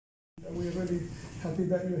really happy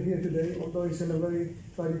that you're here today, although it's in a very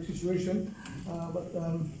tragic situation. But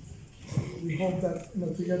we hope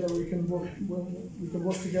that together we can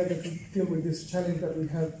work together to deal with this challenge that we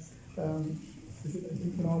have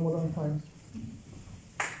in our modern times.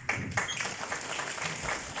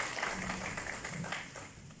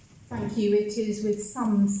 Thank you. It is with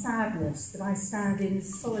some sadness that I stand in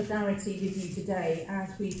solidarity with you today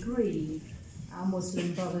as we grieve our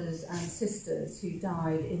Muslim brothers and sisters who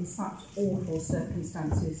died in such awful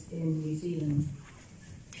circumstances in New Zealand.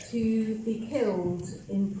 To be killed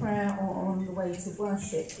in prayer or on the way to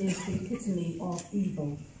worship is the epitome of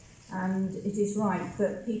evil, and it is right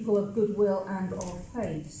that people of goodwill and of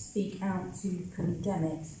faith speak out to condemn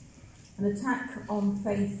it. An attack on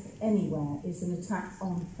faith anywhere is an attack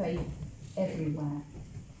on faith everywhere.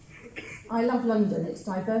 I love London, its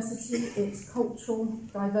diversity, its cultural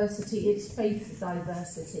diversity, its faith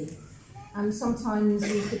diversity. And sometimes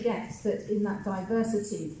we forget that in that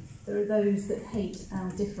diversity there are those that hate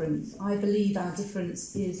our difference. I believe our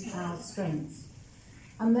difference is our strength.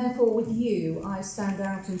 And therefore with you I stand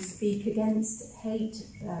out and speak against hate,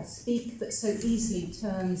 speak that so easily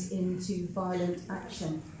turns into violent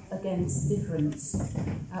action against difference.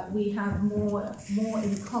 We have more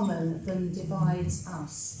in common than divides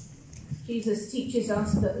us. Jesus teaches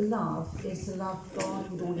us that love is to love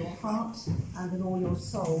God with all your heart and with all your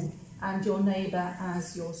soul, and your neighbour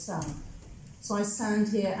as yourself. So I stand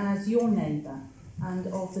here as your neighbour, and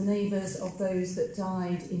of the neighbours of those that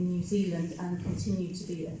died in New Zealand and continue to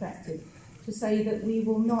be affected, to say that we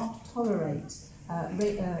will not tolerate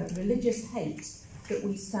religious hate, that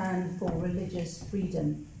we stand for religious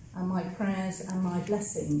freedom. And my prayers and my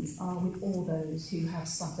blessings are with all those who have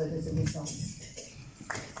suffered as a result.